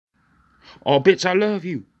Oh, bitch, I love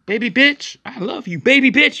you. Baby bitch, I love you.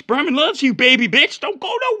 Baby bitch, Berman loves you, baby bitch. Don't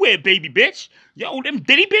go nowhere, baby bitch. Yo, them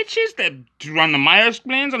ditty bitches that run the Myers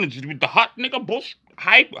plans on the hot nigga bush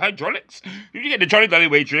hydraulics. You get the Jolly Dolly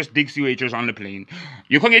waitress, Dixie waitress on the plane.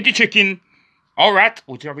 You can get the chicken or rat,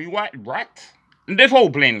 whichever you want, rat. This whole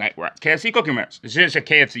plane like rat. KFC cooking rats. It's just a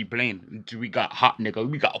KFC plane. We got hot nigga.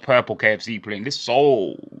 We got a purple KFC plane. This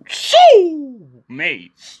so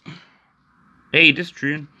mates. Hey, this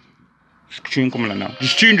tune. This tune coming on now.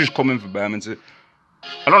 This tune just coming for Birmingham.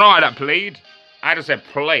 I don't know how that played. I just said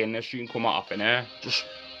play and this tune come out up in there. Just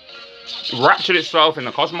raptured itself in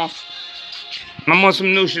the cosmos. I'm on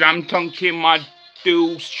some new shit. I'm tunking my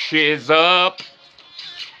deuce shiz up.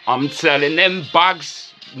 I'm telling them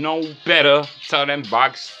bags no better. Tell them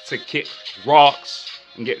bags to kick rocks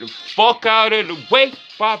and get the fuck out of the way.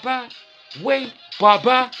 Bye-bye. Wave,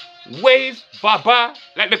 bye-bye. Wave, bye-bye.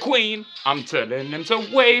 Like the Queen. I'm telling them to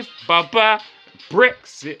wave, bye-bye.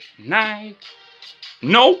 Brexit night.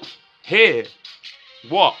 Nope. Here.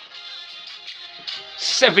 What?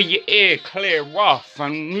 Sever your ear clear off.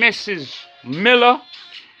 And Mrs. Miller,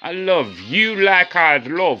 I love you like I'd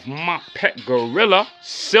love my pet gorilla.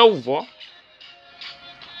 Silver.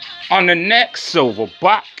 On the neck, silver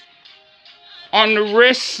back. On the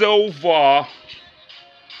wrist, silver.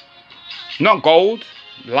 Not gold.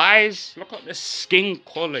 Lies. Look at the skin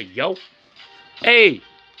color, yo. Hey,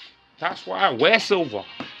 that's why I wear silver.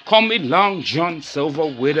 Call me Long John Silver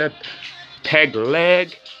with a peg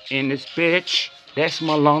leg in this bitch. That's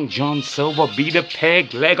my Long John Silver. Be the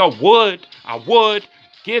peg leg. I would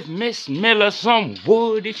give Miss Miller some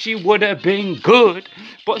wood if she would have been good.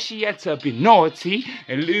 But she had to be naughty,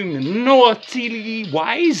 Illuminati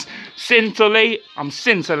wise. Scintillate. I'm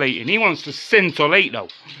scintillating. He wants to scintillate though.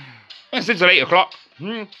 Scintillate 8 o'clock.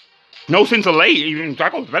 No scintillate. Even I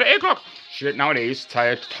go to bed at 8 o'clock. Shit, nowadays,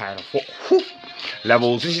 tired of fuck.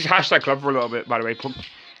 Levels. This is hashtag club for a little bit, by the way.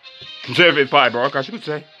 Conservative party broadcast, you could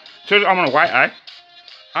say. So I'm on a white eye.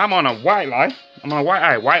 I'm on a white lie. I'm on a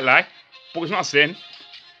white lie. But it's not a sin.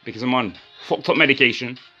 Because I'm on fucked up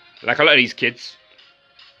medication. Like a lot of these kids.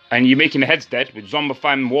 And you're making the heads dead with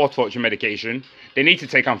zombifying war torture medication. They need to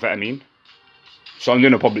take amphetamine. So I'm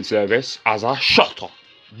doing a public service as a shutter.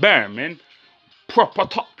 Bearman. Proper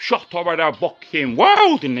top shutter of the fucking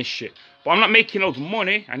world in this shit. But I'm not making loads of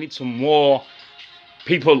money. I need some more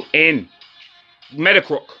people in.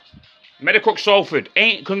 Medicrook Salford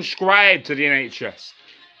ain't conscribed to the NHS.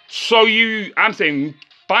 So I'm saying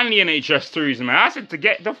ban the NHS tourism, man. I said to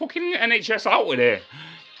get the fucking NHS out of there.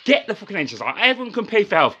 Get the fucking NHS out. Everyone can pay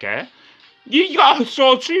for healthcare. You got a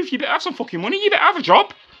sore tooth. You better have some fucking money. You better have a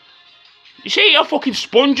job. You see, a fucking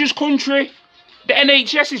sponges country. The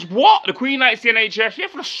NHS is what? The Queen likes the NHS. Yeah,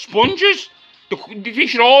 for the sponges. They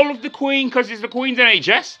should all love the Queen because it's the Queen's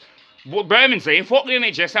NHS. What Berman's saying, fuck the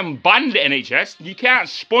NHS and ban the NHS. You can't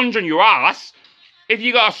sponge on your ass if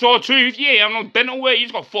you got a sore tooth. Yeah, I'm not dental way. You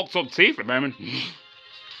just got fucked up teeth, Berman.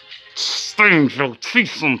 Stings your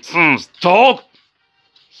teeth sometimes, dog.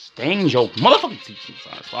 Stings your motherfucking teeth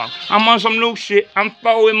sometimes, dog. I'm on some new shit. I'm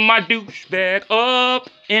throwing my douchebag up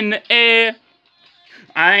in the air.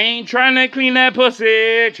 I ain't trying to clean that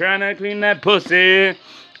pussy.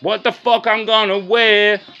 What the fuck I'm gonna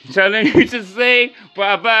wear? I'm telling you to say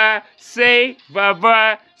bye-bye, say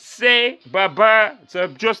bye-bye, say bye-bye. To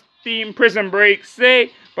Justine Prison Break,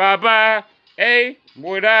 say bye-bye. Hey,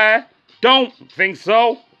 would I? Don't think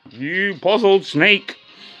so, you puzzled snake.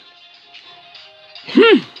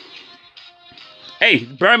 Hey,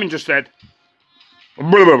 Berman just said, blah,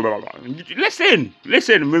 blah, blah, blah. Listen,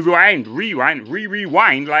 rewind,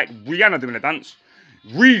 like Rihanna doing a dance.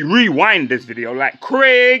 Rewind this video like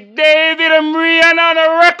Craig, David, and Rihanna on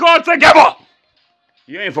a record together.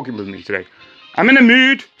 You ain't fucking with me today. I'm in the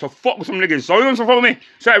mood to fuck with some niggas. So you want to follow me?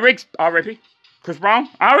 So Riggs, R.I.P. Chris Brown,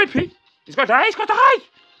 R.I.P. He's got to die.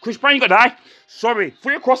 Chris Brown, you got to die. Sorry,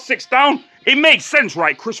 3 across 6 down. It makes sense,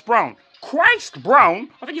 right? Chris Brown. Christ Brown.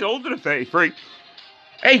 I think he's older than 33.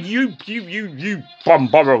 Hey, you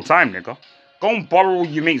borrow time, nigga. Go and borrow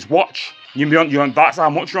your mate's watch. That's how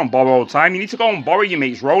much you're on borrowed time. You need to go and borrow your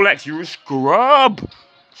mate's Rolex. You're a scrubber.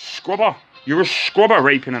 You're a scrubber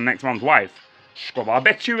raping the next man's wife. Scrubber. I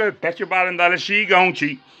bet you $1,000 she gon'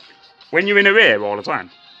 cheat. When you're in her ear all the time.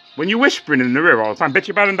 When you're whispering in her ear all the time. Bet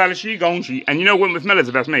you $1,000 she gon' cheat. And you know Wentworth Miller's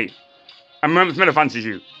the best mate. And Wentworth Miller fancies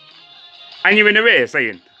you. And you're in her ear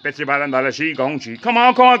saying, bet you $1,000 she gon' cheat. Come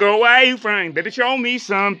on, girl, where are you from? Baby, show me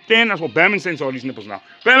something. That's what Berman's saying to all these nipples now.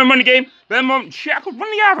 Berman run the game. Shit, I could run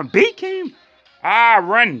the R&B game.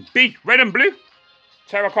 Run. B, red and blue.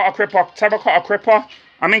 Terracotta cripper.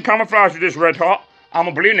 I'm in camouflage with this red hot. I'm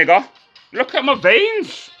a blue nigga. Look at my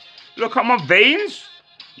veins. Look at my veins.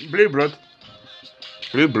 Blue blood.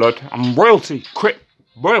 Blue blood. I'm royalty. Crip.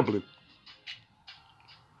 Royal blue.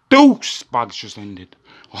 Deuce. Bag's just ended.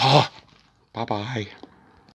 Oh, bye-bye.